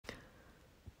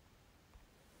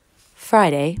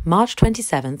Friday, March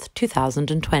 27th,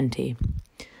 2020.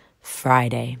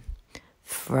 Friday.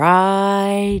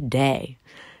 It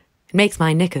makes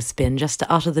my knickers spin just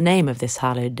to utter the name of this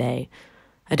hallowed day.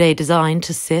 A day designed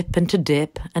to sip and to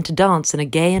dip and to dance in a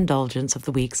gay indulgence of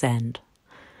the week's end.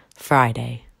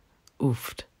 Friday.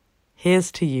 Oofed.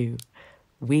 Here's to you.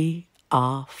 We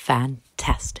are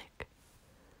fantastic.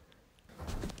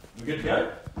 We good to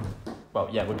go? Well,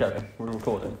 yeah, we're going. We're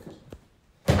recording.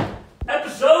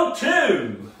 Episode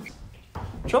 2!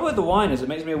 Trouble with the wine is it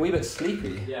makes me a wee bit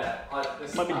sleepy. Yeah,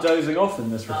 Might be dozing off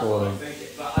in this that's what recording. I'm thinking.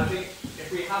 But I think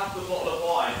if we have the bottle of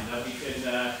wine, then we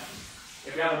can,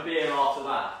 if we have a beer after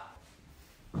that.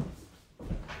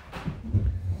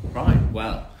 Right,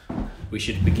 well, we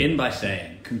should begin by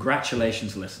saying,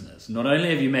 congratulations, listeners. Not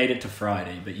only have you made it to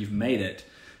Friday, but you've made it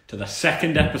to the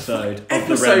second episode of the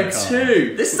Episode Rem-cast.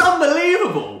 2! This is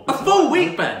unbelievable! A full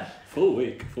week, Ben! Full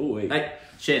week. Hey,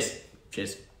 cheers.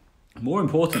 More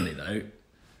importantly, though,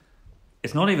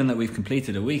 it's not even that we've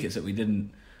completed a week, it's that we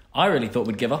didn't... I really thought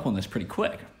we'd give up on this pretty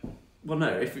quick. Well, no,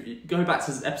 if going back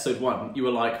to episode 1, you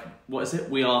were like, what is it?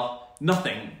 We are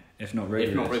nothing If not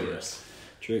rigorous.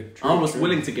 True. True. I was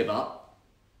willing to give up,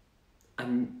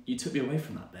 and you took me away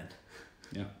from that, Ben.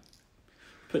 Yeah.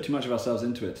 Put too much of ourselves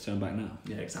into it to turn back now.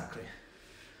 Yeah, exactly.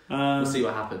 We'll see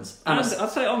what happens. And I'd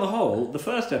say on the whole, the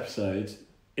first episode,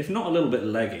 if not a little bit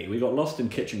leggy, we got lost in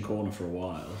kitchen corner for a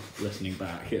while, listening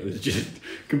back. It was just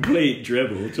complete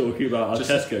dribble, talking about our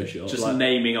Tesco shop. Just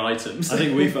naming items. I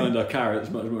think we found our carrots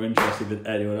much more interesting than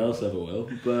anyone else ever will.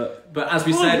 But as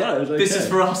we said, this is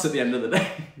for us at the end of the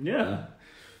day. Yeah.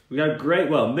 We had great,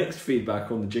 mixed feedback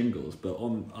on the jingles, but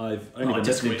I've only been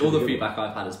listening to all the good feedback one.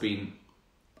 I've had has been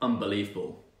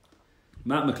unbelievable.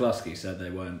 Matt McCluskey said they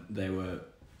were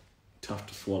tough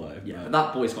to swallow. Yeah, but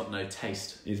that boy's got no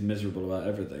taste. He's miserable about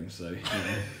everything, so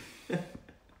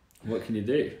what can you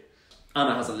do?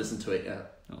 Anna hasn't listened to it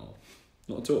yet. Oh,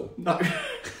 not at all. No.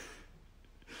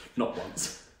 Not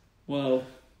once. Well,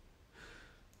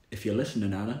 if you're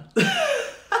listening, Anna,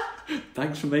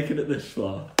 thanks for making it this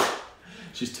far.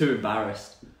 She's too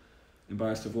embarrassed.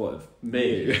 Embarrassed of what? Of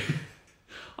Me. you?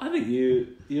 I think you're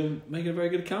making a very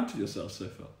good account of yourself so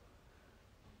far.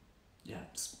 Yeah.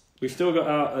 We've still got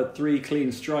our 3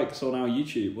 clean strikes on our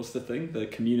YouTube. What's the thing? The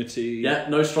community... Yeah,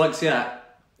 no strikes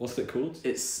yet. What's it called?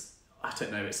 I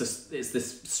don't know, it's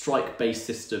this strike-based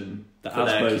system. The for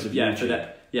ASBOs of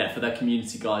YouTube. For their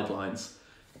community guidelines.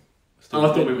 Still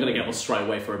And I thought we were going to get one straight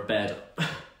away for a bare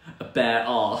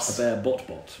arse. A bare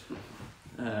bot.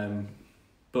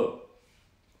 But,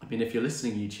 I mean, if you're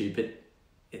listening YouTube,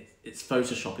 it's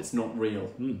Photoshop, it's not real.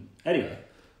 Anyway,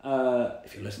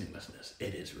 if you're listening, listeners,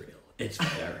 it is real. It's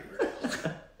very real.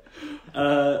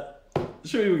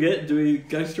 Do we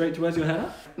go straight to Where's Your Head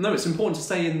At? No, it's important to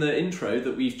say in the intro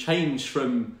that we've changed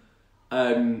from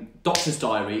Doctor's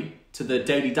Diary to the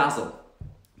Daily Dazzle.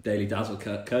 Daily Dazzle,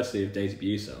 courtesy of Daisy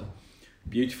Büsel.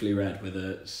 Beautifully read with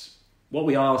what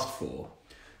we asked for.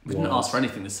 We didn't ask for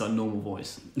anything, this is our normal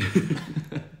voice.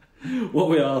 What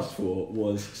we asked for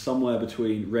was somewhere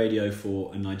between Radio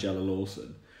 4 and Nigella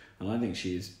Lawson. And I think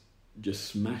she's just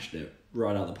smashed it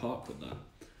right out of the park with that.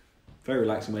 Very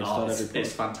relaxing way to start every podcast.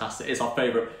 It's fantastic. It's our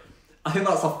favourite. I think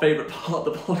that's our favourite part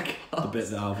of the podcast. The bit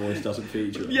that our voice doesn't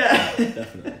feature. Yeah.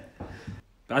 Definitely.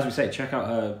 But as we say, check out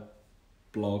her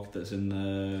blog that's in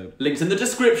the... Links in the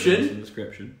description.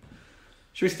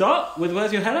 Should we start with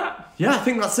Where's Your Head At? Yeah, I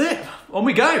think that's it. On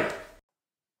we go.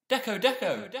 Deco.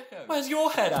 Where's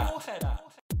your head at?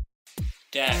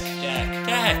 Deck.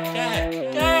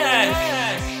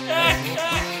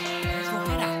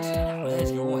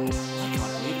 Where's your head at? I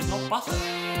can't believe it's not butter.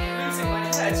 Losing my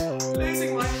head.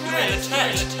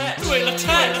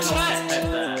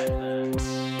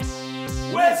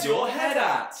 Where's your head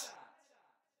at?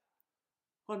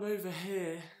 I'm over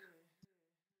here.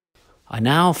 I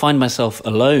now find myself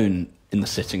alone in the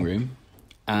sitting room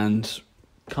and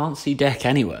can't see Deck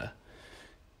anywhere.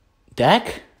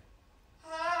 Deck?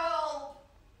 Help!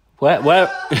 Where?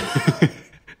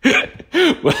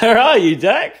 Where are you,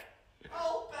 Deck?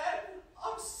 Oh, Ben,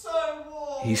 I'm so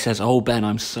warm. He says, "Oh, Ben,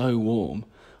 I'm so warm.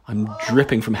 I'm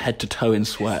dripping from head to toe in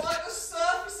sweat. It's like the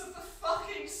surface of the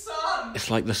fucking sun.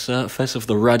 It's like the surface of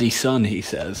the ruddy sun," he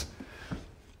says.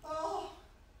 Oh.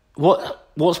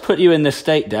 What's put you in this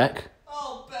state, Deck?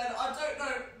 Oh, Ben, I don't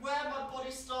know where my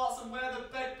body starts and where the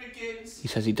bed begins. He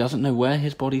says he doesn't know where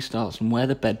his body starts and where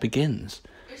the bed begins.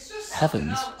 It's just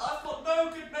Heavens. I've got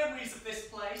no good memories of this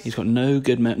place. He's got no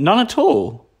good none at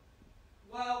all.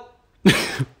 Well,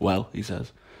 Well, he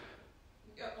says.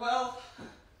 yeah, well,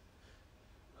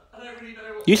 I don't really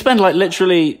know what... You spend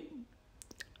literally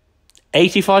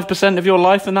 85% of your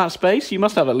life in that space? You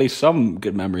must have at least some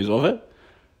good memories of it.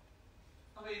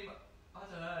 I mean, I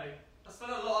don't know. I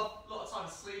spent a lot of time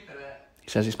asleep in it. He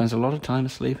says he spends a lot of time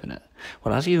asleep in it.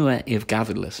 Well, as you've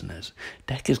gathered, listeners,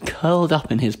 Deck is curled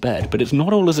up in his bed, but it's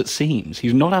not all as it seems.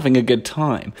 He's not having a good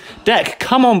time. Deck,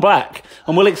 come on back,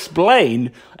 and we'll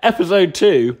explain Episode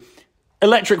 2,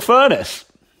 Electric Furnace.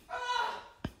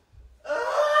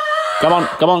 Come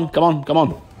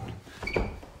on.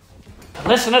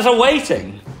 Listeners are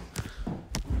waiting.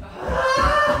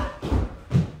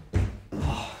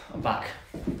 I'm back.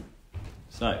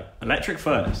 So, Electric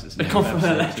Furnace is the name of From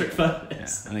episode Electric 2.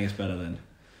 Furnace. Yeah, I think it's better than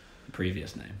the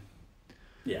previous name.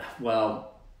 Yeah,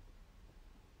 well,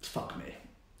 fuck me.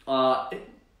 I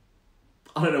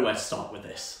don't know where to start with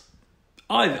this.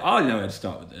 I know where to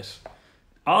start with this.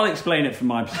 I'll explain it from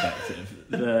my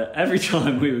perspective. Every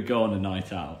time we would go on a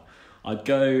night out, I'd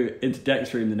go into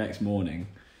Deck's room the next morning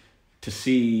to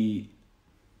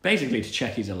basically to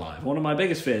check he's alive. One of my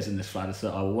biggest fears in this flat is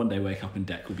that I will one day wake up and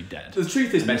Deck will be dead. The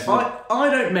truth is, mate,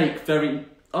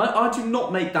 I do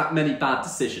not make that many bad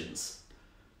decisions.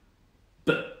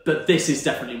 But this is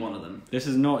definitely one of them. This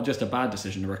is not just a bad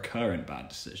decision, a recurrent bad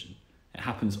decision. It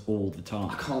happens all the time.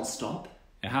 I can't stop.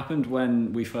 It happened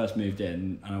when we first moved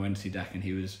in and I went to see Deck and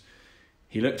he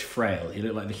looked frail. He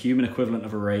looked like the human equivalent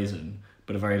of a raisin,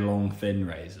 but a very long, thin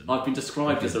raisin. I've been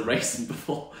described as a raisin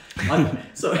before.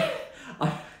 The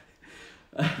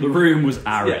room was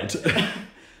arid. Yeah.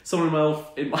 Someone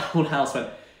in my old house went,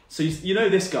 so you know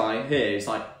this guy here? He's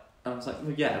like, I was like,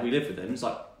 well, yeah, we live with him. He's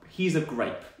like, he's a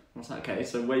grape. I was like, okay,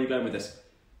 so where are you going with this?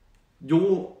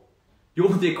 You're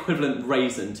the equivalent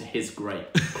raisin to his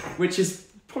grape, which is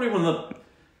probably one of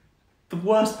the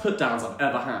worst put downs I've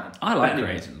ever had. I like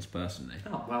raisins personally.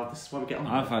 Oh well, this is why we get on.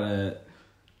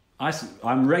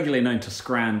 I'm regularly known to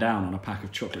scran down on a pack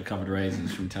of chocolate-covered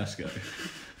raisins from Tesco.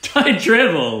 I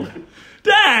dribbled!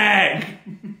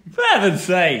 Dang! For heaven's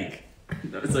sake!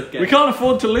 No, it's okay. We can't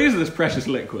afford to lose this precious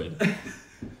liquid.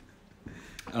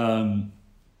 So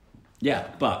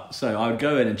I would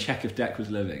go in and check if Deck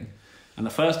was living. And the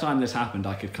first time this happened,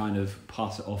 I could kind of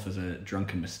pass it off as a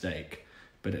drunken mistake.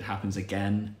 But it happens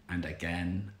again and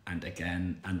again and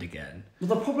again and again. Well,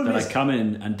 the problem is I come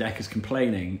in and Deck is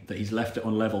complaining that he's left it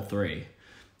on level 3.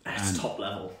 It's top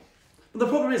level. But the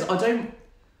problem is I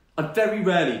very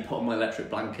rarely put on my electric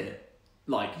blanket,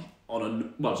 like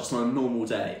just on a normal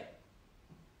day.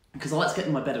 Because I like to get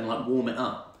in my bed and like warm it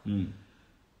up.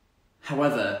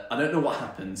 However, I don't know what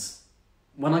happens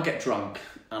when I get drunk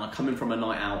and I come in from a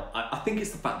night out. I think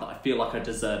it's the fact that I feel like I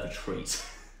deserve a treat.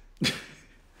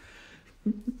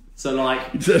 So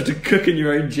like... You deserve to cook in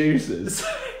your own juices.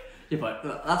 Yeah, but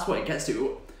that's what it gets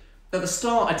to. At the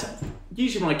start,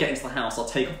 usually when I get into the house, I'll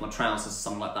take off my trousers or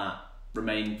something like that,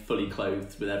 remain fully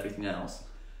clothed with everything else.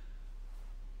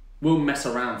 We'll mess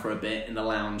around for a bit in the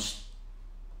lounge,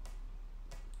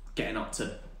 getting up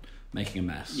to... Making a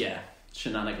mess. Yeah,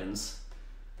 shenanigans.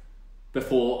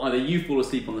 Before either you fall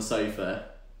asleep on the sofa...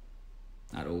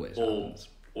 That always happens.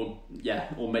 Or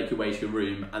make your way to your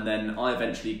room, and then I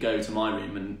eventually go to my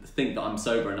room and think that I'm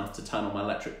sober enough to turn on my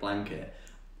electric blanket.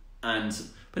 But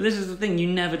this is the thing, you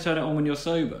never turn it on when you're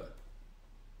sober.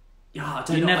 Yeah, I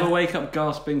don't know. You never wake up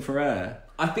gasping for air.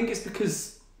 I think it's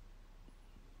because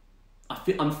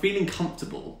I'm feeling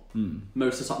comfortable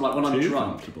most of the time. Like when I'm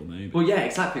drunk. Comfortable, maybe. Well, yeah,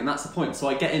 exactly, and that's the point. So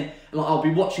I get in, like I'll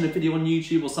be watching a video on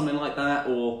YouTube or something like that,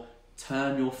 or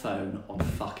turn your phone on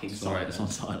fucking silent. It's on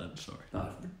silent. Sorry. Oh,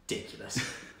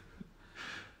 ridiculous.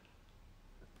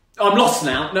 I'm lost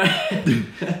now. No.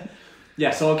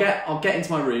 Yeah, so I'll get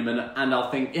into my room and I'll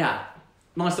think, yeah,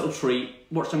 nice little treat.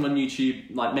 Watch something on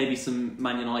YouTube, like maybe some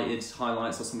Man United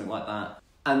highlights or something like that,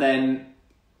 and then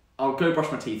I'll go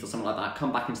brush my teeth or something like that.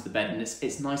 Come back into the bed and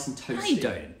it's nice and toasty. No, you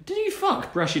don't. Do you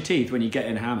brush your teeth when you get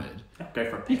in hammered? I'll go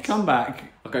for a piss. You come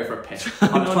back. I'll go for a piss.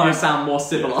 I'm trying to sound more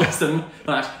civilised than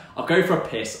actually. I'll go for a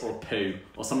piss or a poo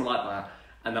or something like that,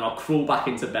 and then I'll crawl back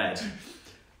into bed.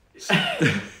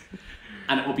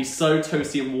 And it will be so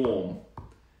toasty and warm.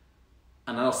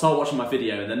 And then I'll start watching my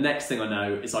video, and the next thing I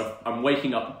know is I'm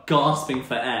waking up gasping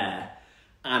for air,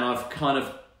 and I've kind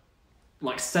of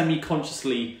like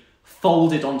semi-consciously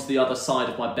folded onto the other side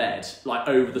of my bed, like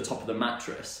over the top of the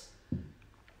mattress.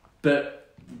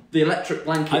 But the electric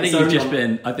blanket...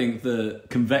 I think the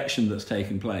convection that's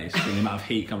taken place, the amount of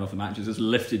heat coming off the mattress has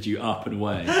lifted you up and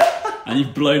away. And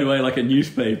you've blown away like a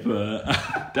newspaper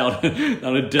down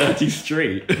a dirty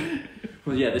street.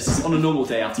 Well, yeah, this is on a normal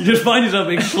day after... You just find yourself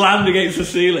being slammed against the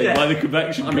ceiling by the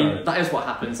convection current. I mean, that is what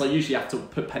happens. I usually have to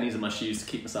put pennies in my shoes to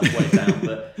keep myself weighed down,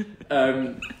 but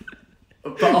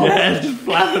your hair's just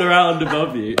flapping around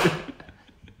above you.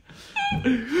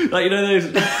 Like, you know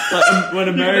those, like when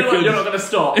Americans... You're not going to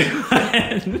stop.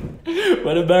 I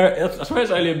swear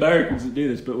it's only Americans that do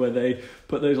this, but where they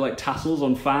put those like tassels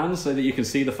on fans so that you can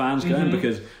see the fans going,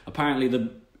 because apparently the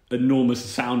enormous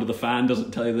sound of the fan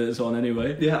doesn't tell you that it's on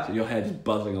anyway. Yeah. So your head is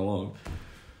buzzing along.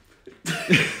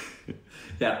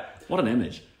 Yeah. What an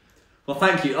image. Well,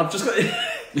 thank you. I've just got...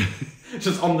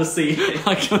 just on the ceiling.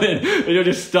 I come in and you're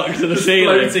just stuck to the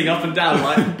ceiling. Floating up and down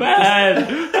like...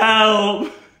 Ben,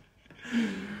 help!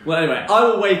 Well, anyway, I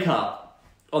will wake up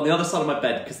on the other side of my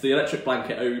bed because the electric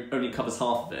blanket only covers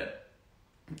half of it.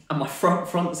 And my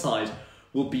front side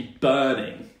will be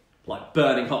burning. Like,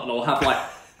 burning hot. And I'll have like...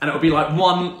 And it'll be like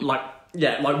one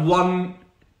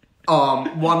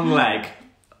arm, one leg,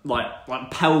 like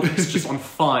pelvis just on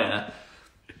fire.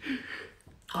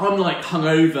 I'm like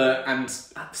hungover and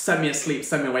semi-asleep,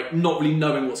 semi-awake, not really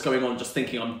knowing what's going on, just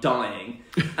thinking I'm dying.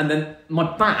 And then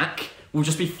my back will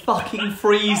just be fucking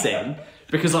freezing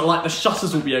because like the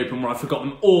shutters will be open where I've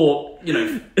forgotten, or, you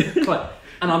know,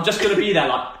 and I'm just going to be there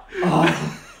like,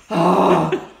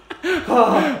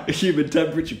 Human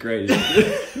temperature gradient.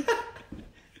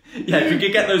 Yeah, if you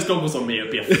could get those goggles on me,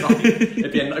 it'd be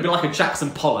like a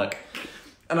Jackson Pollock.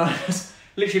 And I was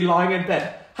literally lying in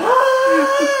bed.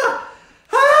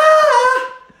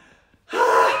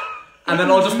 And then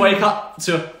I'll just wake up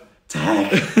to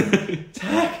Tech,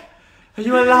 are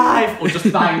you alive? Or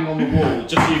just banging on the wall,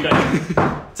 just you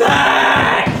going,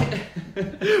 Tech!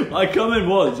 I come in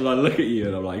once and I look at you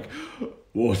and I'm like,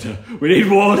 water, we need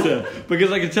water.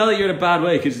 Because I can tell that you're in a bad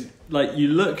way, because like you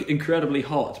look incredibly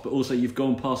hot, but also you've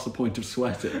gone past the point of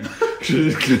sweating. Because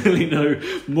there's clearly no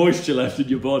moisture left in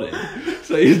your body.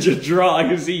 So you're just dry. I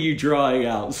can see you drying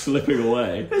out, slipping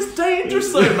away. It's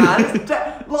dangerous though, man.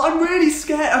 I'm really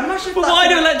scared. Imagine but why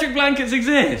do electric blankets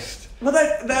exist? Well,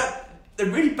 they're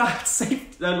really bad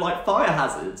safe. They're like fire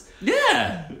hazards.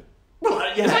 Yeah. Well,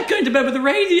 yeah. It's like going to bed with a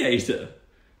radiator.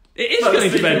 It is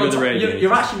going to bed with a radiator.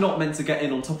 You're actually not meant to get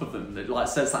in on top of them. It like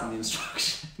says that in the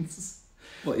instructions.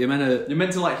 What, you're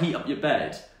meant to like heat up your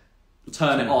bed,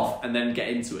 turn it off, and then get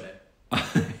into it.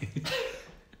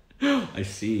 I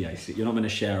see. You're not meant to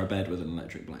share a bed with an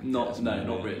electric blanket. Not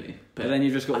really. But then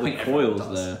you've just got the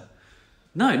coils there.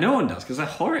 No one does, because they're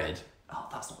horrid. Oh,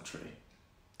 that's not true.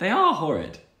 They are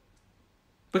horrid.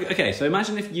 But, okay, so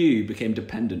imagine if you became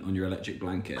dependent on your electric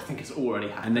blanket. I think it's already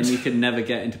happened. And then you could never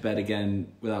get into bed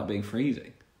again without being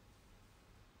freezing.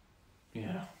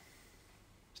 Yeah.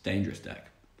 It's dangerous, Deck.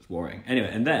 It's worrying. Anyway,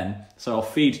 and then, so I'll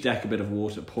feed Deck a bit of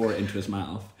water, pour it into his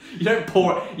mouth. You don't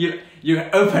pour it, you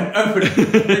open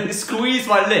it, squeeze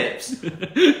my lips,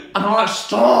 and I'm like,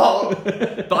 stop!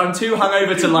 But I'm too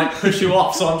hungover to like push you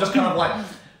off, so I'm just kind of like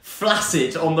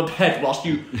flaccid on the bed whilst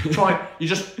you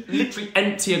just literally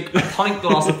empty a pint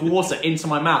glass of water into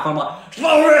my mouth. I'm like,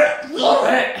 blow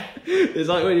it! It's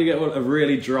like when you get a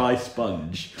really dry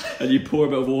sponge and you pour a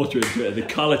bit of water into it and the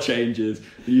colour changes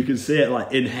and you can see it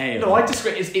like inhale. No, I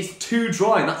disagree. It's too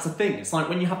dry, and that's the thing. It's like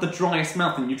when you have the driest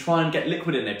mouth and you try and get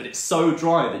liquid in it, but it's so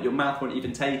dry that your mouth won't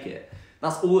even take it.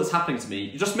 That's all that's happening to me.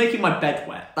 You're just making my bed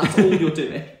wet. That's all you're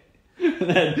doing. And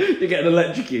then you get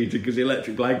electrocuted because the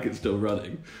electric blanket's still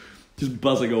running. Just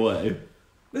buzzing away.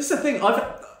 This is the thing.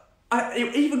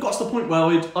 It even got to the point where I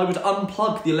would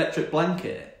unplug the electric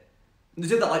blanket. I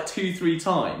did that like 2-3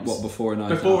 times. What, before a night out?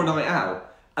 Before a night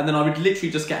out. And then I would literally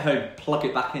just get home, plug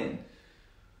it back in.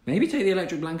 Maybe take the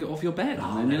electric blanket off your bed.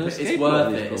 Oh, no, it's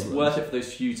worth it. It's worth it for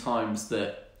those few times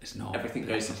that everything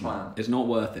goes to plan. It's not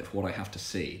worth it for what I have to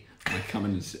see. I come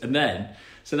in and then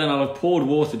I'll have poured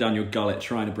water down your gullet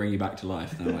trying to bring you back to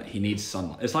life. And I'm like, he needs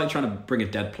sunlight. It's like trying to bring a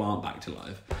dead plant back to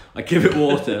life. I give it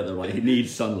water, they're like, he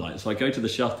needs sunlight. So I go to the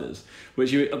shutters,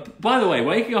 which by the way,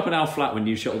 waking up in our flat when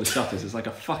you shut all the shutters is like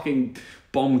a fucking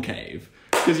bomb cave.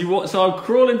 So I'll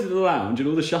crawl into the lounge and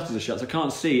all the shutters are shut, so I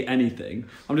can't see anything.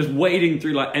 I'm just wading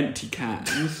through like empty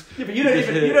cans. Yeah, but you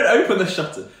don't open the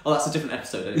shutter. Oh, that's a different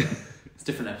episode anyway. It's a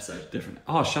different episode. Different.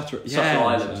 Oh, Shutter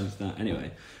Island. That.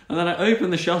 Anyway. And then I open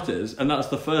the shutters, and that's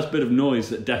the first bit of noise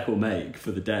that Deck will make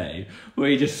for the day, where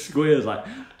he just squeals like,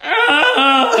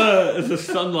 ah! As the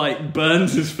sunlight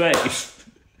burns his face.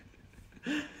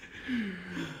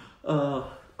 I'm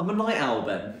a night owl,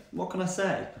 Ben. What can I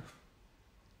say?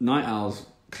 Night owls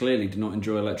clearly do not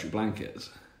enjoy electric blankets.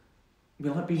 We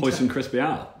like being Hoist and crispy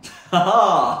owl.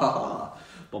 Ha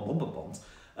bombs.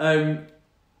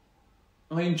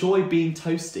 I enjoy being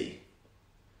toasty.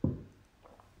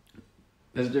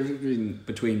 There's a difference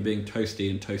between being toasty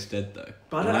and toasted, though.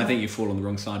 But I think you fall on the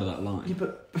wrong side of that line. Yeah,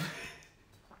 but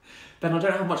Ben, I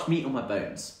don't have much meat on my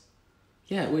bones.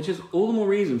 Yeah, which is all the more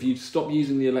reason for you to stop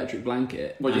using the electric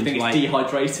blanket. What, do you think it's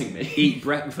dehydrating me? Eat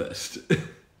breakfast.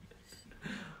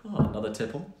 Oh, another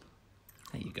tipple.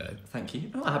 There you go. Thank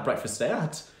you. Oh, I had breakfast today. I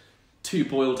had 2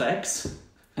 boiled eggs.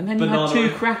 And then Banana. you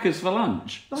had 2 crackers for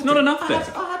lunch. It's I not did- enough I bit.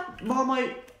 had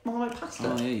Marmite pasta.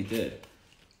 Oh, yeah, you did.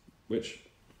 Which,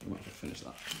 I might have to finish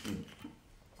that.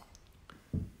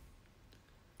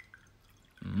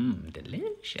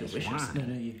 Delicious. Delicious. wine.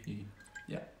 No, you.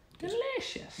 Yeah.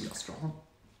 Delicious. You're strong.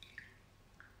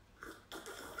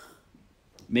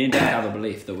 Me and Dad have a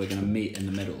belief that we're going to meet in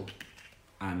the middle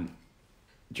and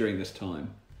during this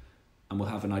time, and we'll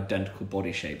have an identical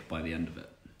body shape by the end of it.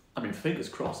 I mean, fingers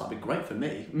crossed. That'd be great for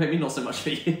me. Maybe not so much for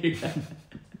you.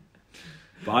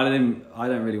 But I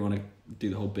don't really want to do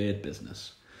the whole beard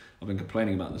business. I've been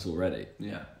complaining about this already.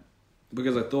 Yeah.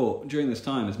 Because I thought during this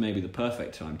time is maybe the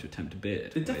perfect time to attempt a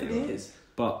beard. It definitely is.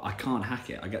 But I can't hack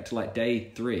it. I get to like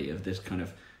day 3 of this kind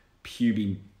of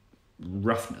puby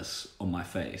roughness on my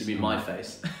face. You mean my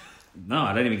face? No,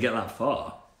 I don't even get that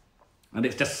far. And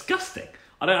it's disgusting.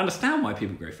 I don't understand why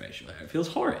people grow facial hair. It feels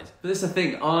horrid. But this is the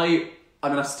thing. I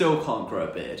mean, I still can't grow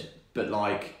a beard, but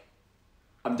like,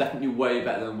 I'm definitely way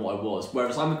better than what I was.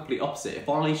 Whereas I'm the complete opposite. If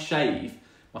I shave,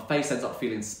 my face ends up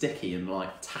feeling sticky and like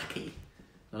tacky.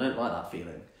 I don't like that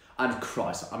feeling. And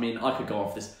Christ, I mean, I could go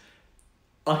off this.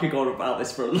 I could go on about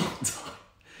this for a long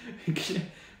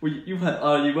time. Well, you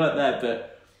weren't there,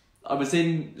 but I was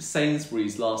in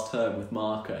Sainsbury's last term with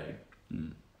Marco,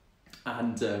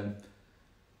 and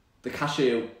the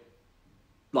cashier,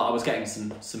 like, I was getting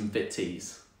some Vit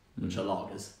teas, which are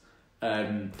lagers.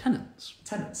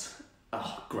 Tenants.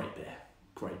 Oh, great beer.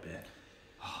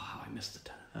 Oh, how I missed the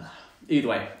tenants. Either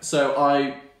way, so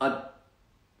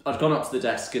I'd gone up to the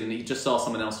desk and he just asked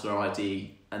someone else for their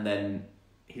ID, and then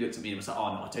he looked at me and was like,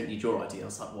 "Oh no, I don't need your ID." I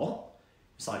was like, "What?"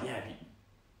 He's like, "Yeah,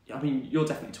 I mean, you're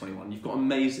definitely 21. You've got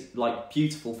amazing, like,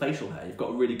 beautiful facial hair. You've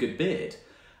got a really good beard."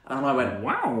 And I went,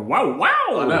 Wow.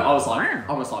 I know, I was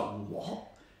like,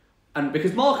 "What?" And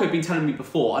because Marco had been telling me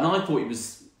before, and I thought he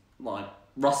was like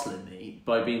rustling me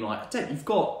by being like, "Dad, you've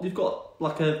got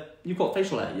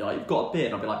facial hair. You've got a beard."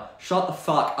 And I'd be like, "Shut the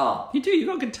fuck up." You do, you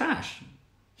got good tash.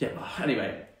 Yeah.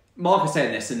 Anyway, Marco's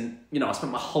saying this, and I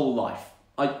spent my whole life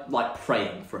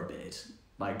praying for a beard.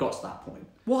 Like, got to that point.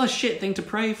 What a shit thing to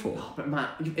pray for. But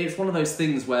Matt, it's one of those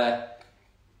things where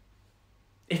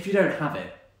if you don't have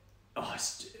it, it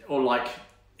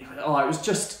was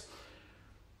just.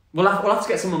 We'll have to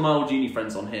get some of my old uni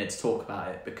friends on here to talk about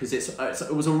it, because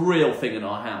it was a real thing in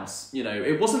our house.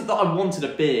 It wasn't that I wanted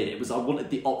a beard; it was I wanted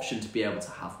the option to be able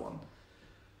to have one.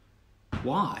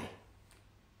 Why?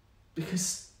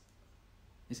 Because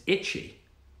It's itchy.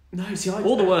 no, see,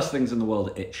 All the worst things in the world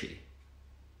are itchy.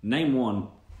 Name one.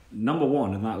 Number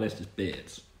 1 in that list is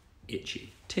beards.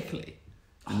 Itchy. Tickly.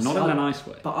 And not in a nice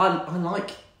way. But I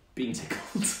like being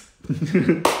tickled.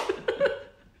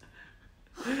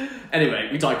 Anyway,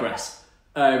 we digress.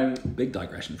 Big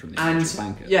digression from the And electric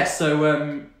blanket. yeah,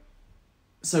 so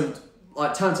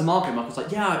I turned to Marco, and Marco was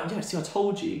like, yeah, see, I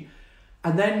told you.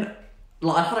 And then,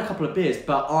 like, I had a couple of beers,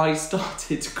 but I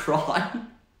started to cry.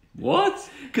 What?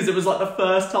 Because it was like the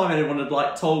first time anyone had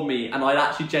like told me, and I'd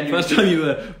actually genuinely... First time you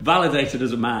were validated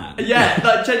as a man. Yeah,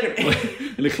 like genuinely...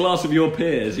 In a class of your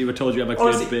peers, you were told you have a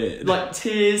Honestly, good beard. like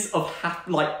tears of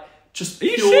just Are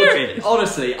you pure... serious?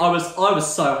 Honestly, I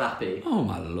was so happy. Oh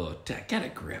my lord, Dad, get a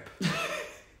grip.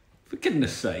 For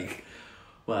goodness sake.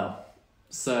 Well,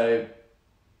 so...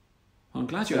 I'm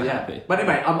glad you're yeah. happy. But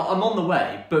anyway, I'm on the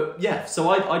way. But yeah, so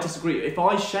I disagree. If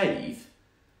I shave,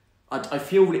 I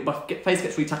feel really, my face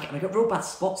gets really tacky, and I get real bad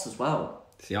spots as well.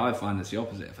 See, I find it's the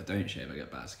opposite. If I don't shave, I get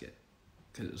bad skin.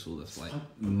 Because it's all this like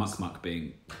muck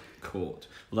being caught.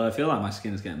 Although I feel like my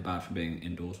skin is getting bad from being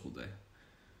indoors all day.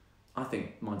 I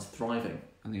think mine's thriving.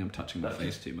 I think I'm touching my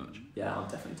face too much. Yeah, I'm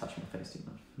definitely touching my face too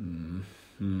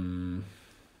much.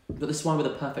 But this is why we're the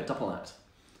perfect double act.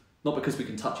 Not because we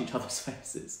can touch each other's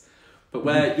faces, but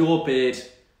where your beard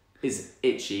is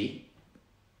itchy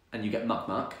and you get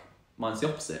muck, mine's the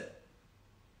opposite.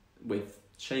 With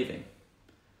shaving.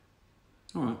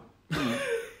 Alright.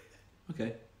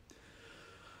 Okay.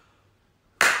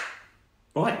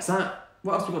 Right, is that...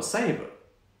 What else have we got to say? But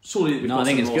surely we've got I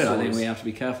think some it's more good. I stories. think we have to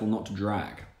be careful not to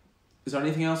drag. Is there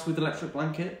anything else with the electric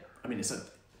blanket? I mean,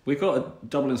 We've got a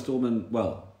double instalment.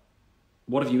 Well,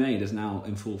 What Have You Made is now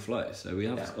in full flow, so we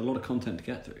have a lot of content to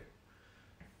get through.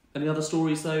 Any other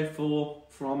stories though for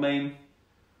our main?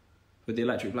 With the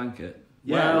electric blanket.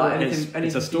 Yeah, well, like it's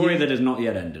anything a story that has not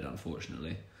yet ended,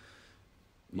 unfortunately.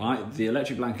 The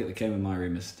electric blanket that came in my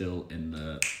room is still in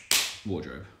the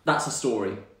wardrobe. That's a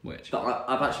story. Which? That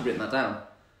I've actually written that down.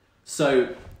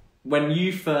 So, when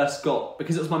you first got,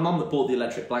 because it was my mum that bought the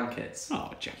electric blankets.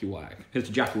 Oh, Jackie Wag. Here's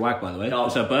to Jackie Wag, by the way. Oh.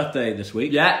 It's her birthday this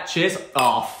week. Yeah, cheers.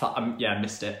 Oh, yeah, I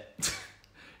missed it. It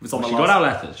was on She the got last. our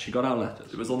letters. She got our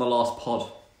letters. It was on the last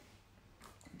pod.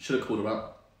 Should have called her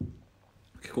up.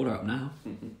 Call her up now.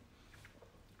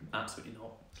 Absolutely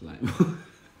not. It's like...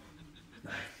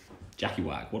 Jackie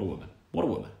Wag, what a woman. What a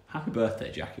woman. Happy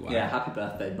birthday, Jackie Wag. Yeah, happy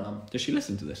birthday, mum. Does she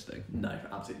listen to this thing? No,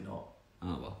 absolutely not.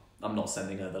 Oh, well. I'm not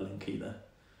sending her the link either.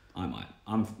 I might.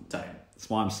 Don't. That's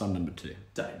why I'm son number 2.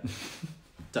 Don't.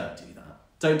 Don't do that.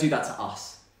 Don't do that to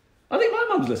us. I think my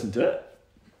mum's listened to it.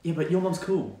 Yeah, but your mum's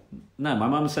cool. No, my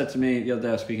mum said to me the other day,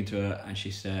 I was speaking to her, and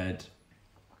she said,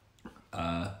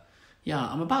 yeah,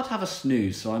 I'm about to have a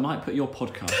snooze, so I might put your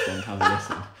podcast on to have a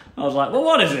listen. I was like, well,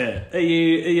 what is it? Are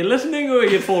you listening or are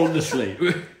you falling asleep?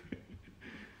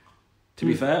 To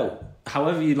be fair,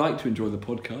 however you like to enjoy the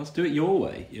podcast, do it your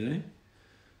way, you know?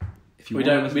 If you We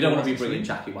wanna don't listen want to be us bringing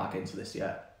asleep- Jackie Wag into this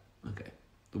yet. Okay.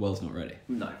 The world's not ready.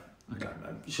 No. Okay.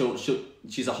 No.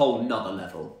 She's a whole nother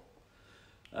level.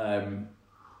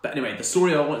 But anyway, the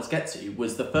story I wanted to get to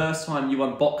was the first time you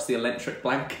unboxed the electric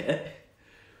blanket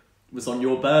was on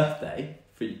your birthday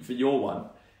for your one,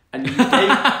 and you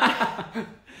gave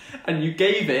and you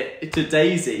gave it to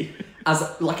Daisy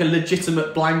as like a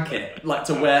legitimate blanket, like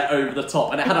to wear over the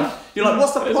top, and it had a. You're like,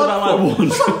 what's the Isn't plug that for? like I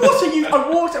was like, what are you? I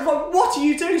walked. I'm like, what are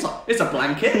you doing? It's like, it's a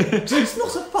blanket. It's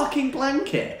not a fucking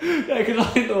blanket. Yeah, because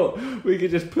I thought we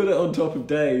could just put it on top of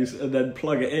Dave's and then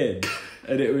plug it in,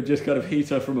 and it would just kind of heat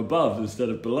her from above instead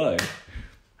of below.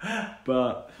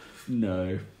 But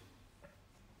no.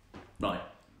 Right,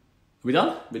 We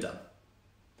done? we're done.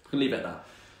 We can leave it at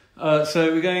that.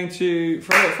 So we're going to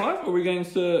Friday at 5, or are we going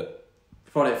to...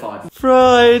 Friday at 5.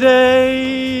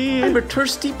 Friday! I'm a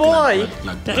thirsty boy!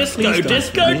 Disco,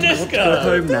 disco, disco! Go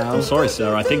home now. I'm sorry,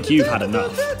 sir. I think you've had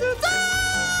enough.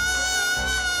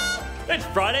 It's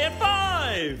Friday at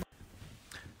 5!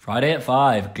 Friday at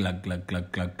 5. Glug, glug,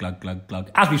 glug, glug, glug, glug,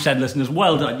 glug. As we've said, listeners,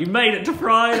 well done. You made it to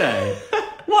Friday.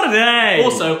 What a day!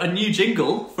 Also, a new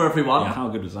jingle for everyone. Yeah, how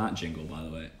good was that jingle, by the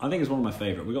way? I think it's one of my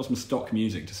favourite. We got some stock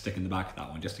music to stick in the back of that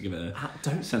one, just to give it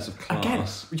a sense of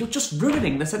class. Again, you're just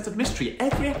ruining the sense of mystery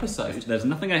every episode. There's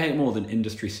nothing I hate more than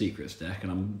industry secrets, Deck,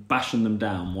 and I'm bashing them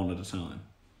down one at a time.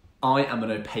 I am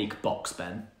an opaque box,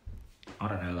 Ben. I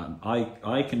don't know that.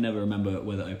 I can never remember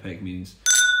whether opaque means...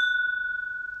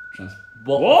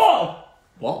 What? What?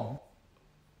 What?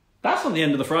 That's on the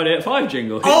end of the Friday at 5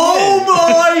 jingle. Oh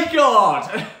my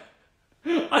god!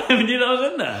 I never knew that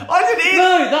was in there. I didn't even...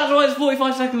 No, that's why it's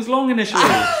 45 seconds long initially.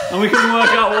 And we couldn't work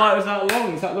out why it was that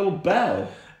long. It's that little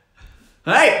bell.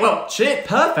 Hey, well, shit,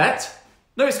 perfect.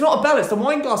 No, it's not a bell, it's the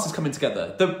wine glasses coming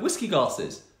together. The whiskey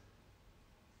glasses.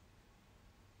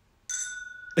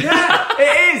 Yeah,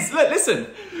 it is. Look, listen.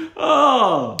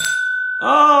 Oh,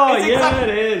 It's yeah,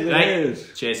 exactly- it is. It Hey,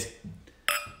 is. cheers.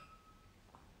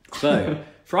 So,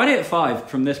 Friday at 5,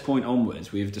 from this point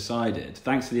onwards, we've decided,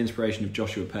 thanks to the inspiration of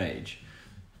Joshua Page,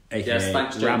 aka Yes,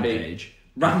 thanks, JP.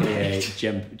 Rampage,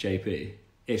 aka JP.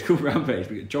 It's called Rampage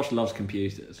because Josh loves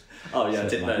computers. Oh, yeah, I So,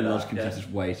 didn't like, know he loves that, computers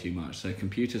way too much. So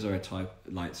computers are a type,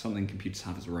 like something computers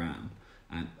have as RAM.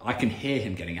 And I can hear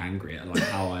him getting angry at like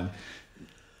how I'm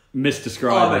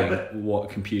misdescribing what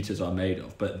computers are made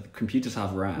of. But computers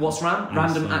have RAM. What's RAM? And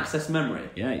Random so- access memory.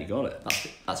 Yeah, you got it.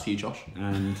 That's for you, Josh.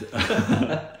 And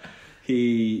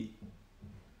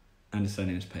and his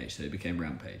surname is Page, so he became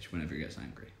Rampage whenever he gets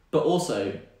angry. But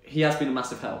also, he has been a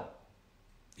massive help.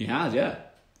 He has, yeah.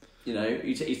 You know,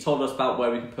 he's told us about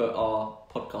where we can put our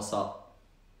podcasts up.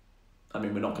 I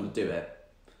mean, we're not going to do it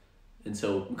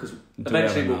until Until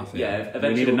eventually, we have enough, eventually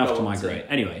we need we'll enough go to on migrate.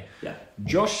 Anyway, Yeah.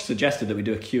 Josh suggested that we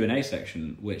do a Q&A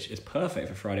section, which is perfect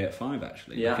for Friday at 5,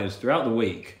 actually. Yeah. Because throughout the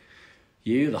week,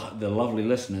 you, the lovely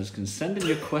listeners, can send in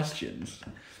your questions,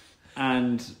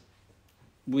 and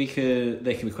they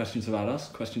can be questions about us,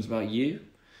 questions about you,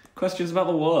 questions about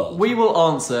the world. We will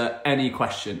answer any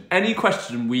question. Any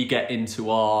question we get into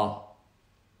our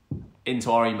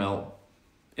email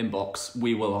inbox,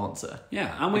 we will answer.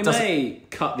 Yeah, and we may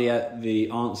cut the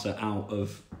answer out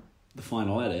of the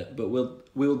final edit, but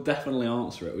we'll definitely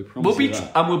answer it. We promise you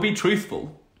that. And we'll be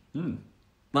truthful.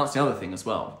 That's the other thing as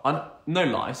well. No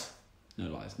lies. No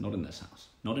lies, not in this house,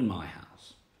 not in my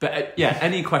house. But yeah,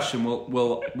 any question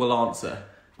we'll answer.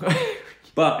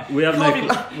 But we have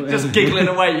Just giggling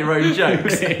away at your own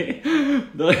jokes.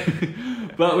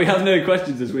 But we have no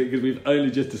questions this week because we've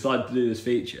only just decided to do this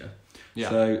feature. Yeah.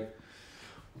 So,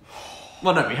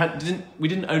 Well, no, we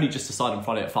didn't only just decide on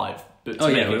Friday at 5. But to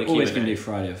make it we're the always Q&A. going to do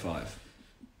Friday at 5.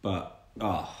 But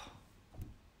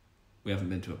we haven't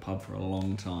been to a pub for a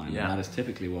long time. Yeah. And that is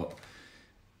typically what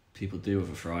people do with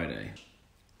a Friday.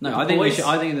 No, I think we should.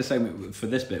 I think in the same for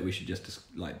this bit, we should just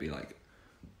like be like,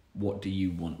 what do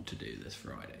you want to do this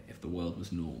Friday? If the world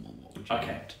was normal, what would you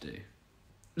want to do?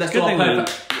 Let's do our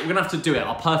perfect. We're gonna have to do it.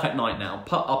 Our perfect night now.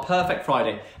 Our perfect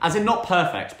Friday, as in not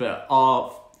perfect, but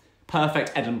our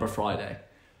perfect Edinburgh Friday.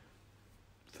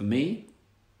 For me,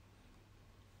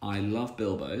 I love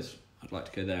Bilbo's. I'd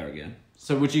like to go there again.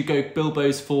 So would you go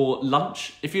Bilbo's for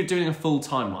lunch? If you're doing a full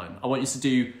timeline, I want you to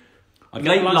do I'd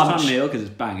get a lunchtime meal because it's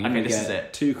banging. Okay, you this get is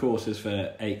it. 2 courses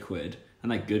for £8,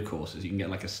 and they're good courses. You can get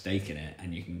like a steak in it,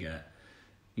 and you can get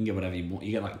whatever you want.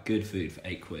 You get like good food for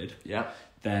 £8. Yeah.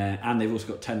 And they've also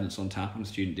got tenants on tap on a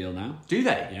student deal now. Do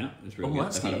they? Yeah, it's really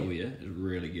good. They've had it all year. It's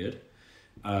really good.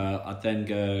 I'd then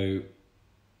go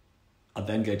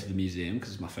to the museum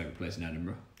because it's my favourite place in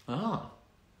Edinburgh. Ah.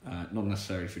 Not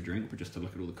necessarily for drink, but just to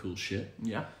look at all the cool shit.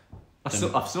 Yeah.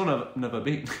 I've still never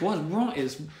been. What's wrong?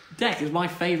 It's my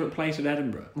favourite place in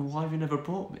Edinburgh. Why have you never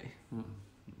brought me?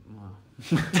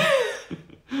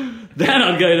 Then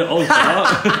I'd go to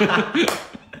Osbar.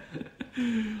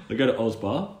 I'd go to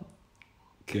Osbar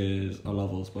because I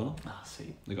love Osbar. Ah,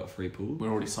 see. They got a free pool. We're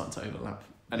already starting to overlap.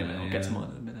 Anyway, I'll get to mine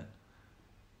in a minute.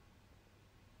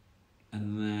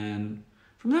 And then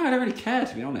from there, I don't really care,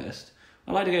 to be honest.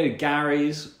 I like to go to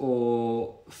Gary's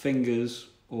or Fingers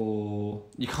or...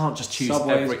 You can't just choose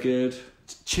Subway's good.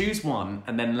 Choose one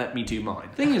and then let me do mine.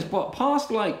 Thing is, but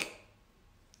past like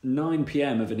 9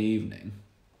 p.m. of an evening,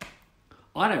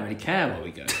 I don't really care where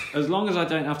we go. As long as I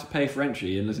don't have to pay for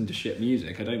entry and listen to shit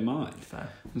music, I don't mind. Fair.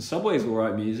 And Subway's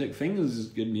alright music, Fingers is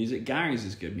good music, Gary's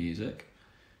is good music.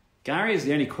 Gary's,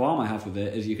 the only qualm I have with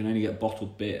it is you can only get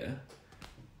bottled beer,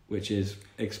 which is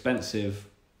expensive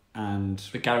and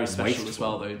The Gary special wasteful. as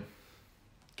well, though.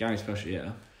 Gary special,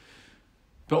 yeah.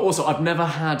 But also, I've never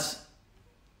had...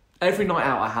 Every night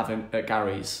out I have at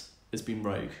Gary's has been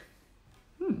Rogue.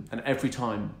 And every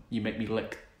time you make me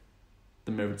lick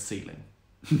the mirrored ceiling.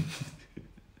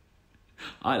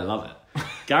 I love it.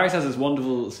 Gary's has this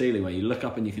wonderful ceiling where you look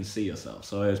up and you can see yourself.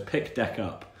 So I always pick Deck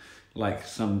up like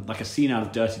a scene out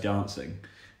of Dirty Dancing.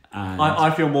 And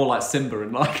I feel more like Simba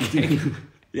in Lion King.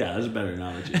 yeah, that's a better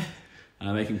analogy. And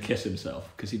I make him kiss himself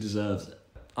because he deserves it.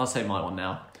 I'll say my one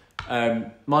now.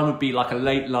 Mine would be like a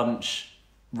late lunch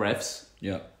Revs.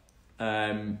 Yeah.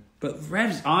 But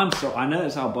Revs, I know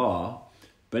it's our bar,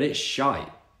 but it's shite.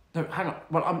 No, hang on.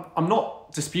 Well, I'm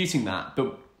not disputing that,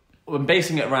 but I'm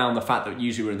basing it around the fact that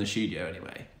usually we're in the studio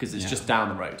anyway, because it's just down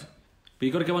the road. But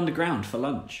you've got to go underground for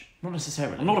lunch. Not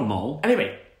necessarily. I'm not a mole.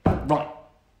 Anyway, right.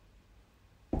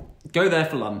 Go there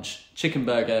for lunch, chicken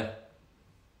burger,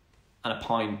 and a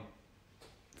pint.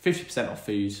 50% off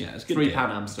food. Yeah, it's a good £3 deal.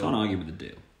 Amstel. Can't argue with the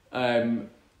deal.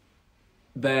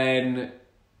 Then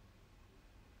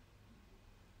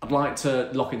I'd like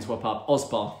to lock into a pub.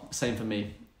 Osbar, same for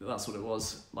me. That's what it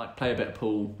was. Like, play a bit of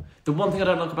pool. The one thing I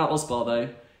don't like about Osbar, though,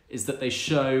 is that they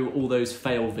show all those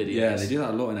fail videos. Yeah, they do that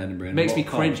a lot in Edinburgh. It makes me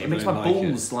cringe. It makes my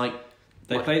balls, like...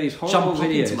 They play these horrible jump up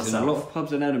into videos in a myself. lot of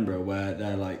pubs in Edinburgh where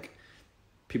they're like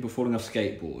people falling off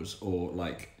skateboards or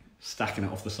like stacking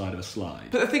it off the side of a slide.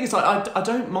 But the thing is, like, I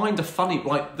don't mind a funny...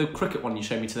 Like, the cricket one you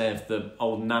showed me today of the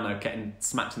old nana getting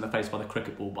smacked in the face by the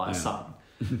cricket ball by a son.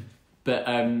 But,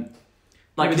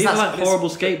 Like, these are like horrible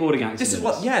skateboarding accidents. This is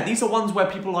what, yeah, these are ones where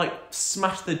people like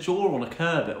smash their jaw on a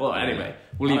curb. Well, anyway,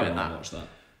 we'll leave it at that. Watch that.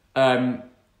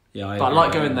 Yeah, but I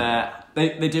like going there.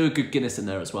 They do a good Guinness in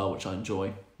there as well, which I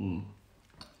enjoy.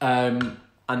 And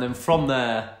then from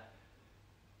there,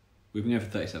 we've been here for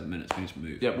 37 minutes. We need to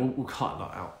move. Yeah, we'll cut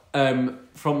that out.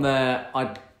 From there,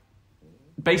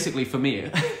 basically for me,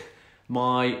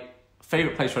 my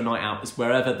favourite place for a night out is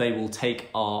wherever they will take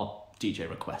our DJ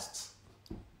requests.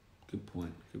 Good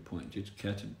point. Do you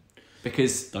care to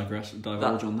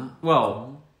divulge on that?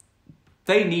 Well,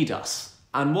 they need us.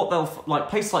 And what they'll... Like,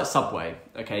 places like Subway,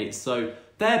 okay, so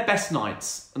their best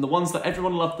nights, and the ones that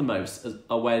everyone loved the most,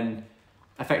 are when,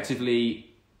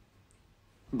 effectively...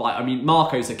 Like, I mean,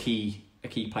 Marco's a key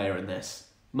player in this.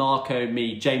 Marco,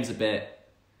 me, James a bit.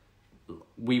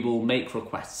 We will make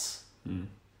requests.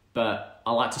 But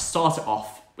I like to start it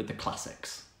off with the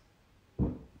classics.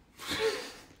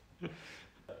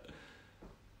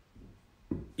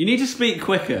 You need to speak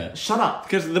quicker. Shut up.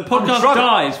 Because the podcast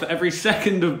dies for every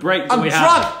second of break that we have.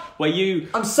 I'm drunk.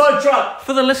 I'm so drunk.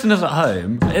 For the listeners at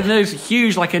home, in those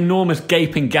huge, like, enormous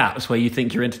gaping gaps where you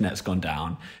think your internet's gone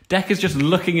down, Deck is just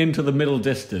looking into the middle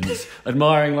distance,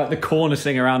 admiring, like, the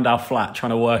cornicing around our flat,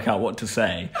 trying to work out what to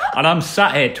say. And I'm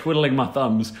sat here twiddling my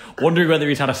thumbs, wondering whether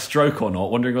he's had a stroke or not,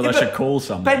 wondering whether I should call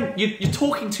someone. Ben, you're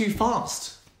talking too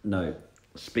fast. No.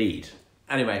 Speed.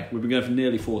 Anyway. We've been going for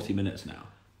nearly 40 minutes now.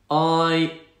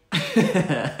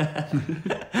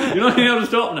 You're not going to be able to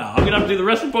stop now. I'm going to have to do the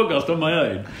rest of the podcast on my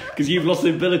own because you've lost the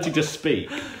ability to speak.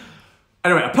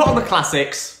 Anyway, I put on the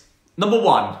classics. Number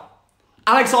 1,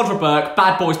 Alexandra Burke,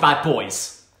 Bad Boys, Bad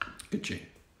Boys. Good tune.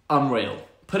 Unreal.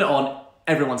 Put it on,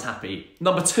 everyone's happy.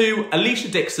 Number 2, Alicia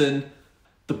Dixon,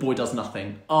 The Boy Does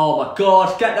Nothing. Oh my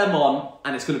God, get them on,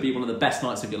 and it's going to be one of the best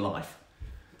nights of your life.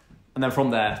 And then from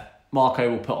there, Marco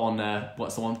will put on,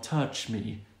 what's the one? Touch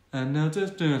me, and now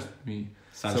just me.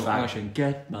 Satisfaction. So I can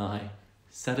get my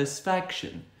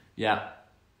satisfaction. Yeah.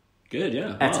 Good,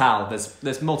 yeah. Et al.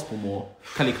 There's multiple more.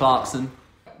 Kelly Clarkson.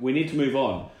 We need to move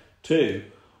on to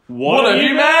What have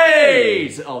you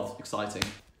made? Oh, exciting.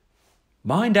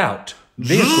 Mind out.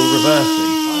 Vehicle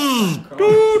reversing.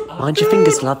 Mind your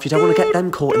fingers, love. You don't want to get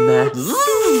them caught in there. But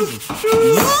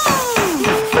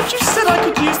you said I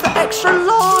could use the extra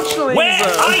large laser. Where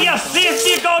are your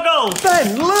safety goggles?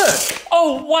 Ben, look.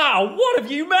 Oh, wow. What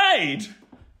have you made?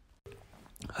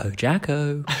 Oh,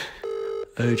 Jacko.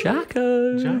 Oh,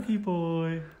 Jacko. Jackie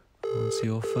boy. Answer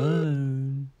your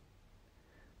phone.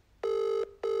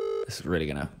 This is really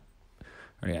gonna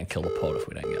kill the pod if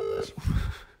we don't get this.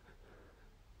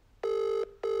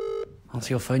 Answer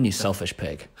your phone, you selfish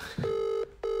pig.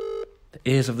 The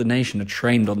ears of the nation are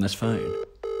trained on this phone.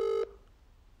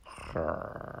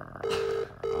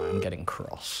 I'm getting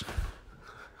cross.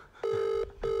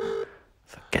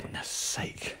 For goodness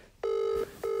sake.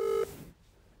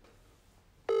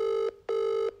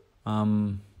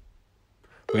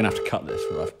 We're gonna have to cut this.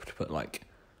 We'll have to put like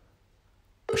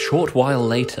a short while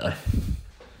later.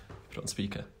 Put it on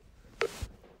speaker.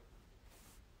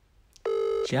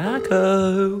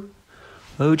 Jacko.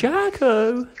 Oh,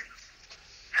 Jacko.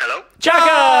 Hello?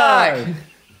 Jacko!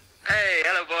 Hey,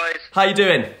 hello boys. How you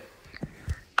doing?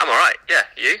 I'm alright, yeah,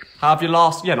 you? How have your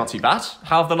last... Yeah, not too bad.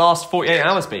 How have the last 48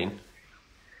 hours been?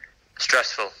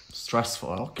 Stressful. Stressful,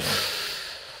 okay.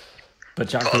 But Put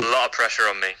a Jacko, lot of pressure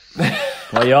on me.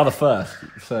 well, you are the first,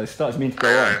 so it starts mean to go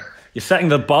on. You're setting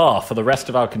the bar for the rest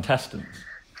of our contestants.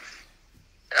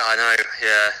 I know,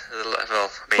 yeah. Well,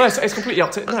 I mean, Well, it's completely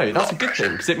up to... No, that's a good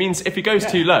thing, because it means if it goes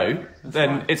too low,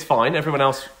 then it's fine. Everyone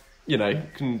else,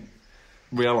 can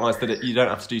realise that you don't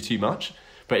have to do too much.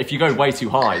 But if you go way too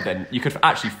high, then you could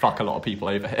actually fuck a lot of people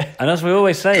over here. And as we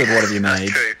always say with What Have You Made,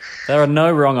 true. there are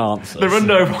no wrong answers. There are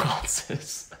no wrong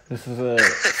answers. This is a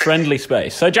friendly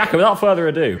space. So, Jacko, without further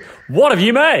ado, what have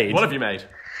you made? What have you made?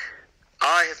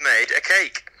 I have made a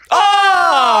cake.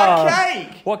 Oh,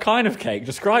 cake! What kind of cake?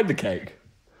 Describe the cake.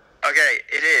 Okay,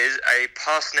 it is a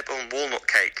parsnip and walnut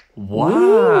cake.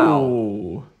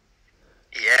 Wow.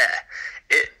 Yeah.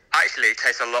 It actually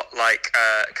tastes a lot like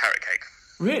carrot cake.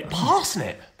 Really?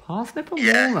 Parsnip? Parsnip and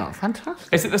Yeah. walnut.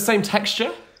 Fantastic. Is it the same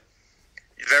texture?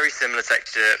 Very similar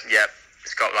texture, yep.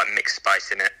 It's got like mixed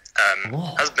spice in it.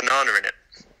 Has banana in it.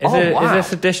 Is wow.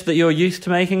 this a dish that you're used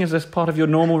to making? Is this part of your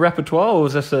normal repertoire, or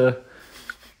is this a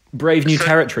brave new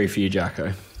territory for you,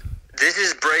 Jacko? This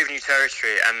is brave new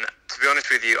territory, and to be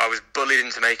honest with you, I was bullied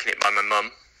into making it by my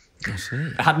mum. I see.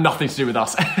 It had nothing to do with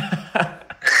us.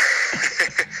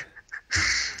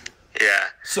 Yeah.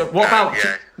 So what about...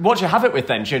 yeah. What do you have it with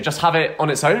then? Do you just have it on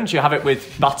its own? Do you have it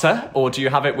with butter? Or do you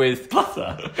have it with...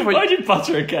 Butter? Why do you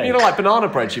butter a cake? You know, like banana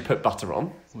bread you put butter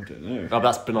on? I don't know. Oh,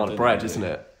 that's banana bread, isn't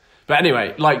it? But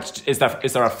anyway, like, is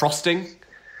there a frosting?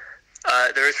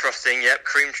 There is frosting, yep.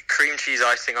 Cream cheese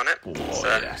icing on it.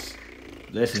 Yes.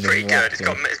 This is Pretty good.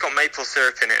 exactly- It's got maple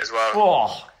syrup in it as well.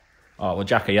 Oh, Oh, well,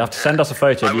 Jacko, you have to send us a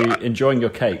photo of you enjoying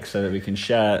your cake so that we can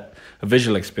share a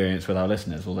visual experience with our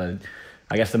listeners. Although,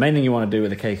 I guess the main thing you want to do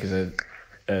with a cake is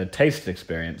a taste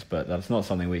experience, but that's not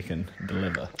something we can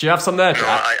deliver. do you have some there, No,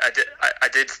 Jack? I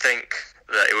did think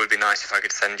that it would be nice if I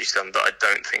could send you some, but I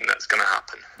don't think that's going to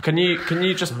happen. Can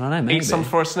you just I don't know, maybe. eat some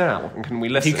for us now? And can we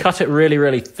If listen? you cut it really,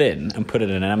 really thin and put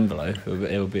it in an envelope,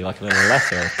 it would be like a little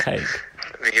letter of cake.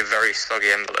 I think a very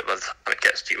soggy envelope by the time it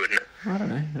gets to you, wouldn't it? I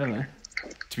don't know.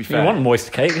 To be You fair, want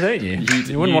moist cake, don't you?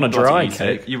 You wouldn't want a dry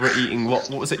cake. You were eating what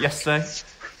was it yesterday?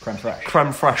 Creme fraiche. Creme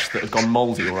fraiche that had gone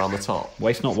mouldy around the top.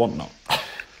 Waste not, want not.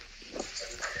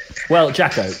 Well,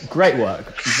 Jacko, great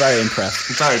work. Very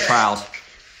impressed. I'm very proud.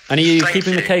 And are you Thank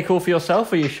keeping the you. cake all for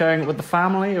yourself? Or are you sharing it with the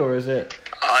family, or is it?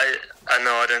 I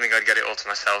know, I don't think I'd get it all to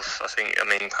myself. I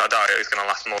doubt it was going to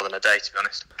last more than a day, to be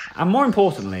honest. And more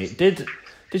importantly, did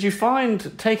you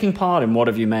find taking part in What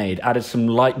Have You Made added some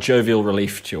light jovial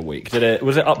relief to your week?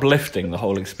 Was it uplifting, the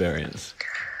whole experience?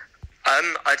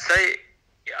 I'd say,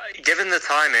 given the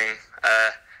timing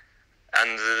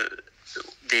and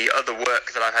the other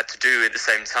work that I've had to do at the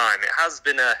same time, it has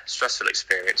been a stressful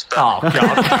experience. But Oh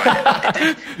god.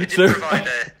 it did So- provide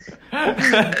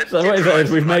So what is that?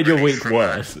 We've made your week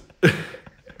worse.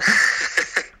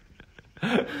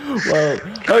 Well,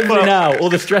 hopefully now all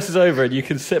the stress is over and you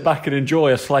can sit back and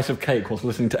enjoy a slice of cake whilst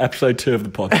listening to episode 2 of the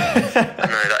podcast. No,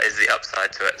 that is the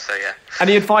upside to it. So yeah.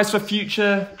 Any advice for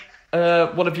future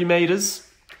What Have You Made Us?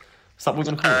 Is that what we're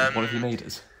going to call it? What Have You Made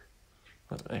Us?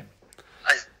 I don't know.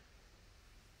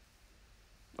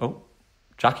 Oh,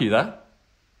 Jack, are you there?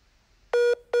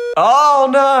 Oh,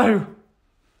 no!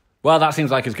 Well, that seems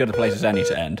like as good a place as any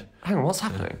to end. Hang on, what's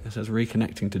happening? It says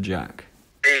reconnecting to Jack.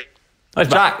 Hey, Oh,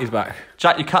 he's back. He's back.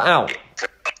 Jack, you cut out.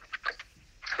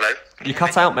 hello. You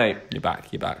cut out, mate. You're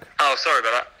back. You're back. Oh, sorry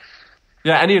about that.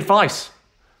 Yeah, any advice?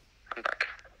 I'm back.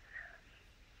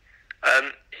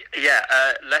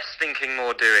 Less thinking,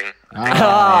 more doing.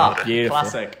 Beautiful.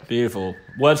 Classic. Beautiful.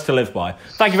 Words to live by.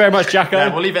 Thank you very much, Jacko.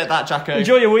 Yeah, we'll leave it at that, Jacko.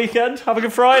 Enjoy your weekend. Have a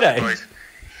good Friday. Boys.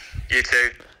 You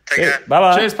too. Take care.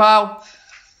 Bye-bye. Cheers, pal.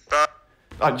 Bye.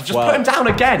 Oh, you just put him down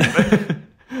again.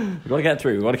 We've got to get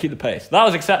through. We've got to keep the pace. That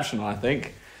was exceptional, I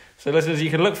think. So, listeners, you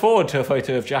can look forward to a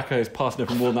photo of Jacko's parsnip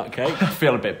and walnut cake. I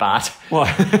feel a bit bad. What?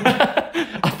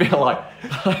 I feel like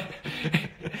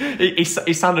he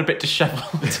sounded a bit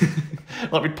dishevelled.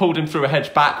 Like we pulled him through a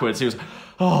hedge backwards. He was,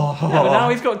 Yeah, but now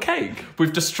he's got cake.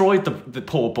 We've destroyed the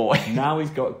poor boy. Now he's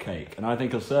got cake. And I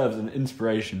think he'll serve as an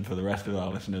inspiration for the rest of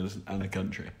our listeners and the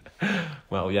country.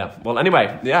 Well, yeah. Well,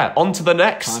 anyway, yeah. On to the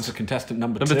next. Time for contestant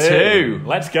number Number 2. two.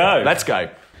 Let's go. Let's go.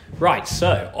 Right,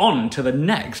 so on to the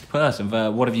next person for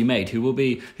What Have You Made, who will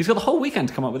be... He's got the whole weekend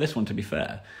to come up with this one, to be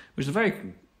fair, which is a very,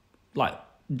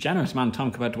 generous amount of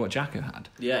time compared to what Jacko had.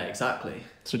 Yeah, exactly.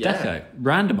 So, Deco,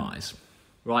 randomise.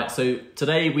 Right, so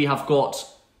today we have got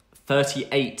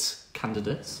 38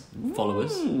 candidates,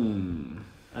 followers.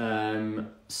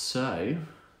 So...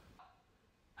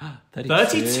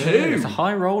 32. It's a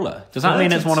high roller. Does that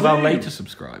mean it's one of our 32. later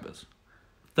subscribers?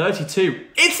 32.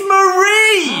 It's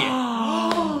Marie!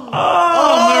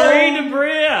 Marie de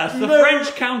Brias, the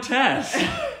French countess.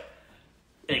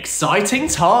 Exciting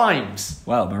times.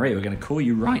 Well, Marie, we're going to call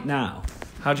you right now.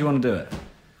 How do you want to do it?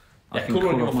 Yeah, call her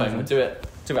on your phone. We'll do it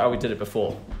how we did it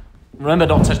before. Remember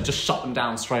not to just shut them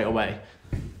down straight away.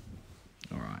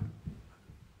 All right.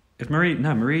 If Marie...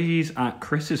 No, Marie's at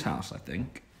Chris's house, I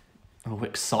think. Oh,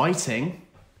 exciting.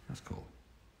 That's cool.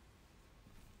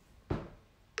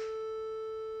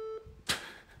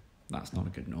 That's not a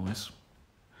good noise.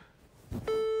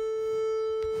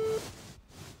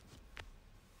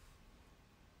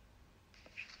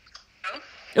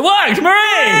 It worked,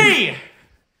 Marie!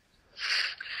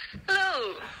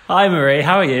 Hello. Hi, Marie.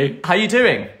 How are you? How you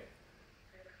doing?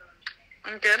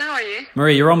 I'm good. How are you?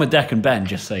 Marie, you're on with Deck and Ben,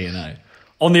 just so you know.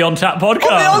 On the On Tap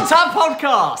podcast. On the On Tap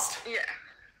podcast! Yeah.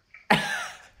 Oh,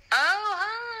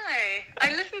 hi.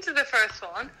 I listened to the first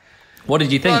one. What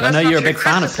did you think? Well, I know that's you're a not big true.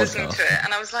 fan of Chris was listening podcasts. to it,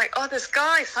 and I was like, oh, this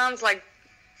guy sounds like...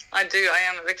 I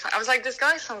am a big fan. I was like, this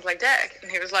guy sounds like Deck. And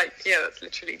he was like, yeah, that's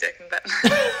literally Deck and Ben.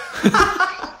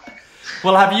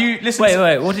 Well, have you listened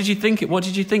Wait. What did you think? What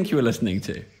did you think you were listening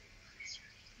to?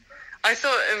 I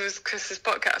thought it was Chris's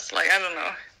podcast. Like, I don't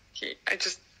know. I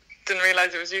just didn't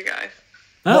realise it was you guys.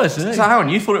 Oh, What? I see. So Aaron,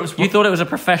 you thought it was... You thought it was a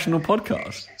professional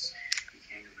podcast?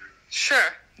 Sure.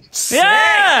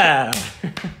 Yeah!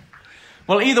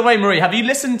 Well, either way, Marie, have you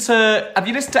listened to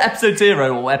episode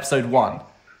 0 or episode 1?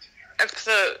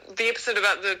 The episode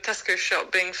about the Tesco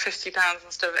shop being £50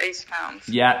 instead of £80.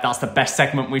 Yeah, that's the best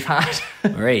segment we've had.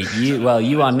 Marie, you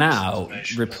are now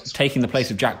taking the place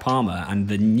of Jack Parmar and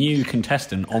the new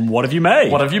contestant on What Have You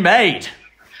Made? What have you made?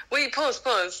 Wait, pause.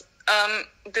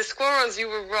 The squirrels, you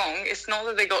were wrong. It's not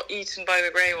that they got eaten by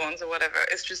the grey ones or whatever.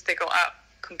 It's just they got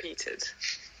out-competed.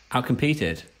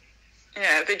 Out-competed?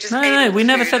 Yeah, they just No, we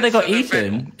never said they got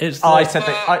eaten. It's I said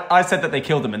that they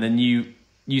killed them, and then you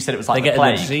said it was like they the get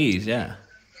plague. a disease, yeah.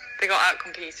 They got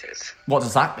out-competed. What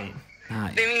does that mean?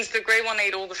 Nice. It means the grey one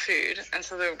ate all the food, and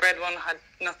so the red one had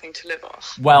nothing to live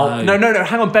off. Well, No. no,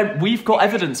 hang on, Ben. We've got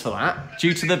evidence for that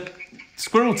due to the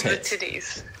squirrel The tits.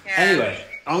 titties. Yeah. Anyway,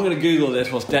 I'm going to Google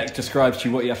this whilst Deck describes to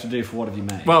you what you have to do for What Have You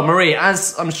Made. Well, Marie,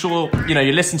 as I'm sure you know,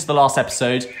 you listened to the last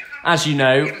episode. As you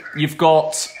know, you've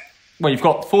got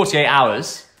 48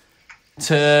 hours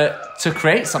to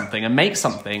create something and make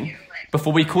something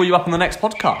before we call you up on the next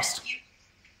podcast.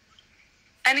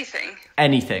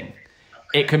 Anything.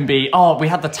 It can be, we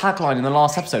had the tagline in the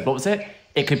last episode. What was it?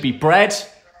 It could be bread.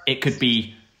 It could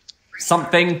be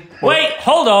something. Wait,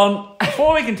 hold on.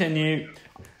 Before we continue,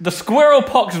 the squirrel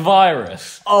pox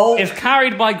virus is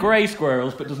carried by grey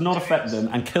squirrels but does not affect them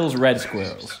and kills red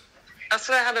squirrels. That's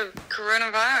why I had a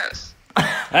coronavirus.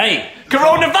 Hey!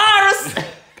 Coronavirus!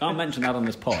 Can't mention that on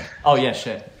this pod. Oh, yeah,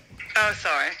 shit. Oh,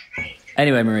 sorry.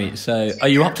 Anyway, Marie, so are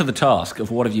you up to the task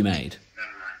of What Have You Made?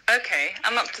 Okay,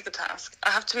 I'm up to the task. I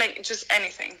have to make just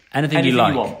anything. Anything Anything you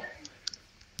like? want.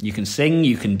 You can sing,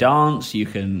 you can dance, you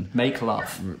can... Make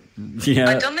love. Yeah.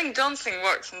 I don't think dancing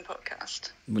works on podcast.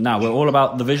 No, we're all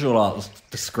about the visual arts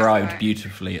described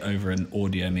beautifully over an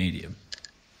audio medium.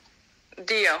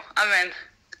 Deal. I'm in.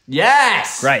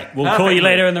 Yes! Great. We'll call you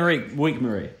later in the week,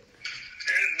 Marie.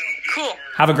 Cool.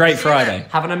 Have a great Friday.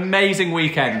 Have an amazing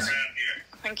weekend.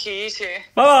 Thank you. You too.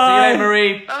 Bye-bye. See you later,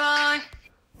 Marie. Bye.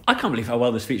 I can't believe how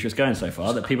well this feature is going so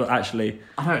far, that people actually...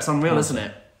 I know, it's unreal, isn't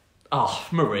it? Oh,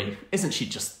 Marie. Isn't she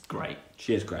just great?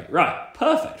 She is great. Right,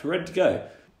 perfect. We're ready to go.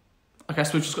 Okay,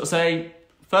 so we've just got to say,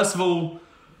 first of all,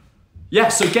 yeah,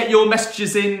 so get your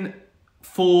messages in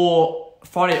for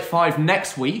Friday at 5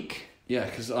 next week. Yeah,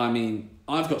 because, I mean,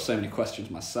 I've got so many questions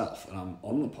myself, and I'm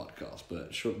on the podcast,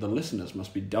 but sure, the listeners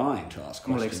must be dying to ask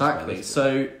questions. Well, exactly.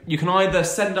 So you can either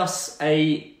send us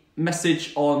a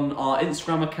message on our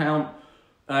Instagram account,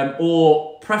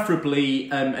 or preferably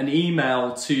an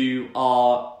email to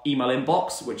our email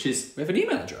inbox, which is... We have an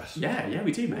email address? Yeah,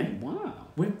 we do, mate. Wow.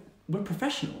 We're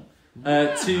professional.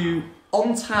 To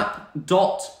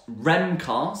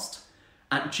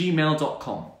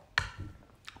ontap.remcast@gmail.com.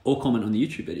 Or comment on the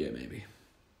YouTube video, maybe.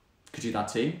 Could do that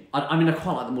too. I mean, I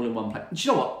quite like them all in one place. Do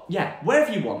you know what? Yeah,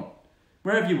 wherever you want.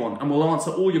 And we'll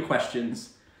answer all your questions.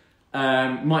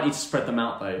 Might need to spread them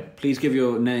out, though. Please give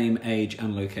your name, age,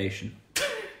 and location.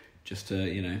 Just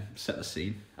to, set the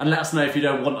scene. And let us know if you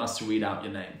don't want us to read out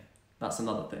your name. That's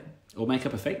another thing. Or make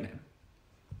up a fake name.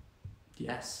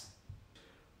 Yes.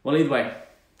 Well, either way,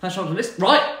 thanks for listening.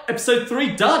 Right, episode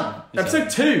 3 done. Episode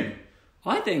 2.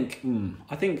 I think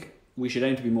we should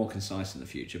aim to be more concise in the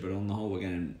future, but on the whole, we're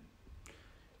going...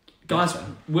 Guys,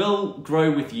 we'll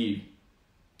grow with you.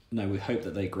 No, we hope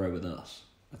that they grow with us,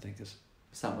 I think is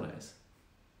that what it is?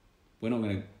 We're not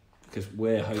going to... Because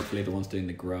we're hopefully the ones doing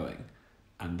the growing,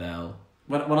 and they'll...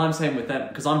 When I'm saying with them,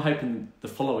 because I'm hoping the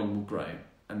following will grow,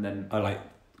 and then... I like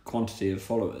quantity of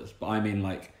followers, but I mean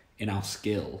like in our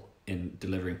skill in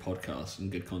delivering podcasts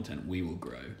and good content, we will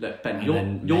grow. Look, Ben,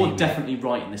 And you're definitely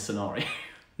right in this scenario.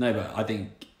 No, but I think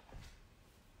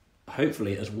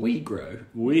hopefully as we grow,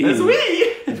 as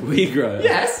we grow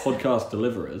Yes. as podcast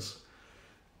deliverers,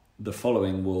 the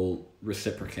following will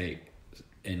reciprocate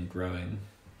in growing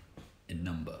in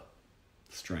number,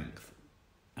 strength,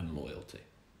 and loyalty.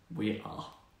 We are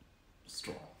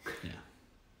strong. Yeah.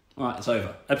 All right, it's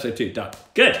over. Episode 2 done.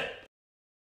 Good.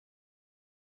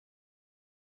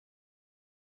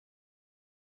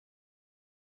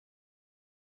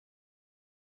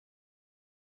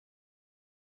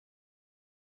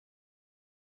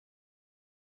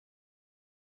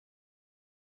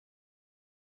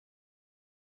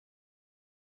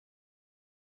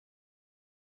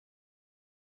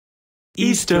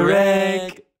 Easter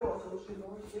egg.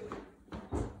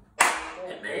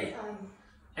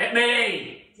 Hit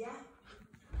me! Yeah.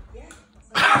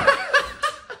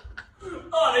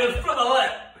 Oh, it was from the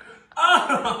lip!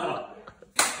 Oh!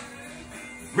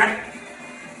 Right!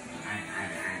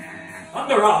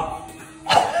 Underarm!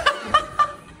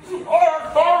 Oh,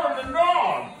 I'm falling and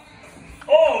down!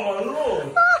 Oh, my lord!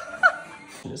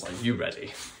 It's like, you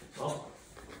ready? Oh.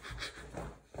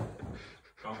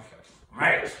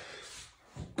 Right.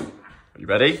 Are you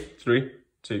ready? 3,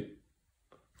 2.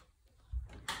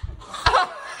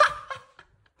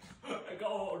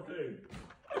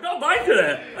 I got bind to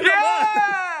it.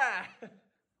 Yeah!